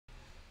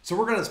So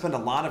we're going to spend a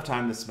lot of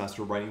time this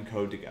semester writing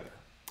code together.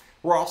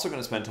 We're also going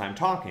to spend time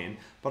talking,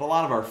 but a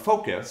lot of our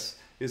focus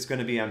is going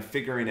to be on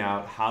figuring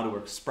out how to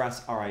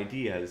express our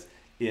ideas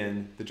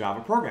in the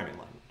Java programming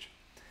language.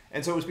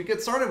 And so as we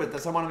get started with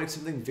this, I want to make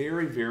something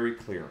very, very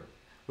clear,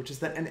 which is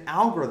that an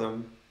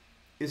algorithm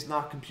is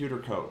not computer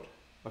code.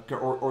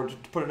 Or to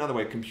put it another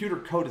way, computer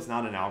code is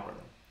not an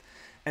algorithm.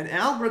 An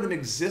algorithm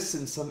exists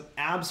in some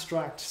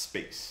abstract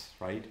space,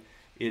 right?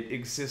 It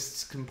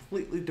exists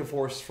completely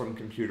divorced from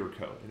computer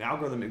code. An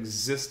algorithm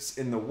exists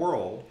in the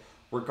world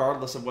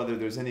regardless of whether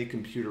there's any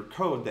computer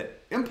code that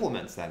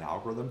implements that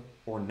algorithm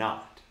or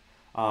not.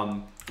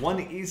 One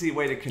easy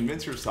way to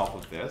convince yourself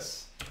of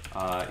this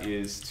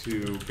is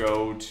to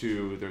go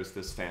to, there's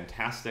this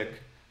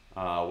fantastic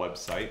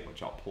website,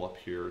 which I'll pull up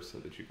here so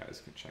that you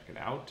guys can check it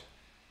out.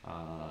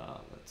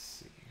 Let's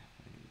see,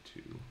 I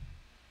need to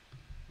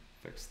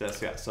fix this.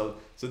 Yeah, so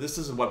this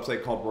is a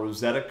website called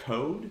Rosetta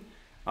Code.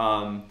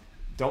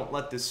 Don't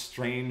let this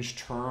strange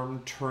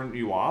term turn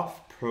you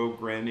off.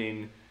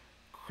 Programming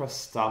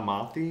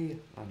Chrestomati.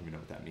 I don't even know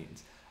what that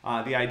means.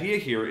 The idea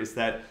here is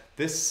that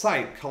this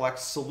site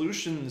collects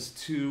solutions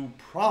to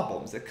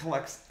problems. It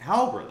collects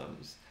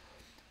algorithms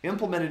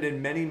implemented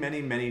in many,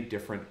 many, many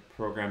different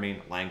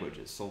programming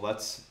languages. So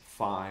let's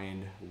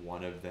find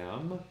one of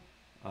them.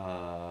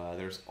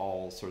 There's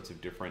all sorts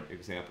of different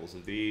examples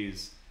of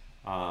these.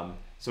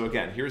 So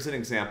again, here's an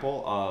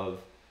example of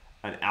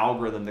an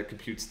algorithm that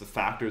computes the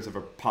factors of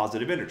a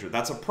positive integer.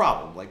 That's a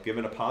problem. Like,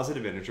 given a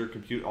positive integer,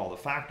 compute all the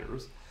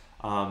factors.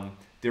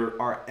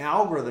 There are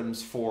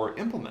algorithms for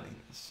implementing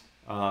this.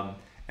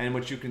 And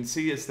what you can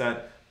see is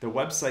that the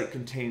website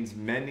contains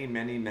many,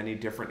 many, many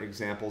different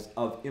examples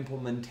of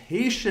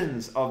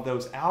implementations of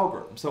those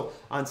algorithms. So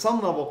on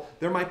some level,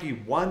 there might be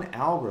one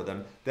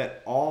algorithm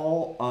that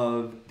all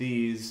of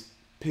these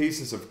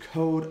pieces of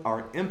code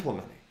are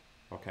implementing,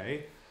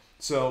 okay?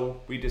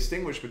 So we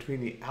distinguish between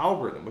the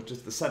algorithm, which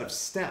is the set of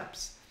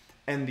steps,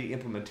 and the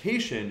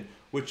implementation,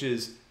 which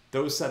is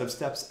those set of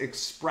steps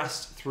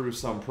expressed through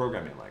some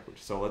programming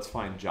language. So let's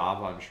find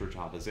Java. I'm sure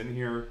Java's in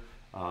here.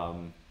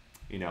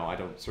 You know, I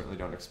certainly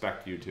don't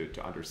expect you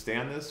to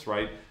understand this,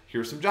 right?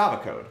 Here's some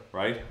Java code,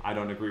 right? I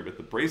don't agree with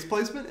the brace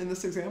placement in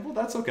this example.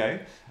 That's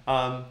okay.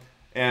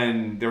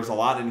 And there's a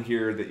lot in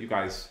here that you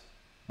guys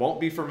won't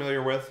be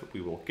familiar with.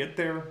 We will get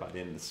there. By the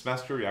end of the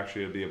semester, you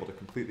actually will be able to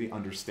completely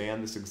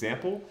understand this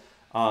example.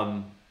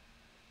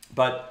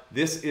 But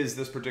this is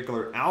this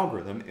particular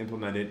algorithm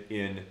implemented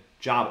in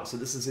Java. So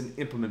this is an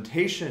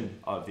implementation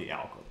of the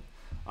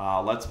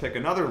algorithm. Let's pick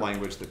another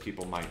language that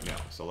people might know.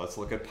 So let's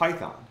look at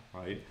Python,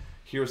 right?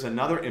 Here's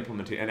another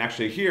implementation. And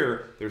actually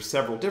here, there's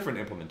several different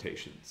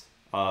implementations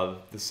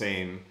of the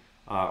same,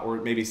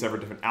 or maybe several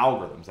different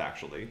algorithms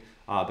actually,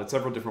 but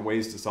several different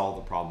ways to solve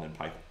the problem in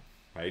Python,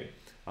 right?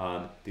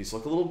 These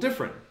look a little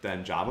different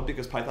than Java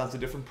because Python's a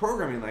different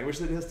programming language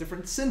that has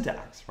different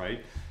syntax,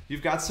 right?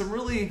 You've got some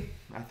really,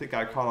 I think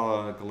I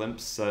caught a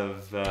glimpse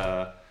of,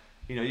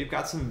 you know, you've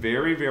got some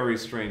very, very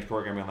strange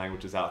programming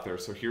languages out there.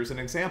 So here's an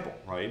example,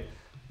 right?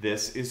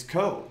 This is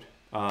code.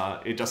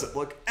 It doesn't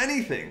look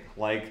anything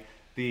like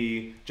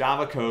the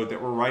Java code that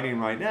we're writing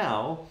right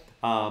now,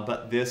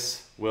 but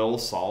this will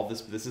solve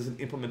this. This is an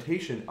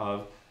implementation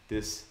of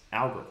this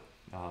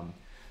algorithm.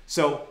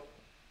 So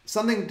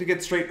something to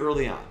get straight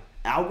early on.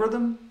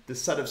 Algorithm, the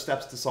set of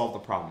steps to solve the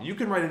problem. You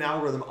can write an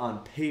algorithm on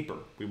paper.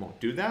 We won't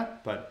do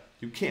that, but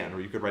you can, or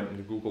you could write it in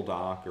a Google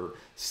Doc or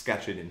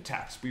sketch it in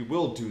text. We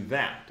will do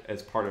that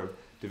as part of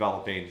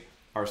developing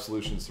our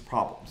solutions to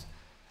problems.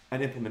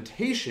 An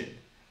implementation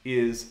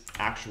is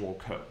actual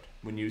code.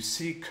 When you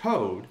see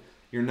code,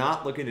 you're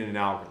not looking at an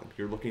algorithm.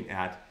 You're looking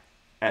at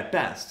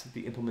best,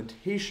 the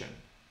implementation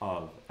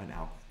of an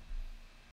algorithm.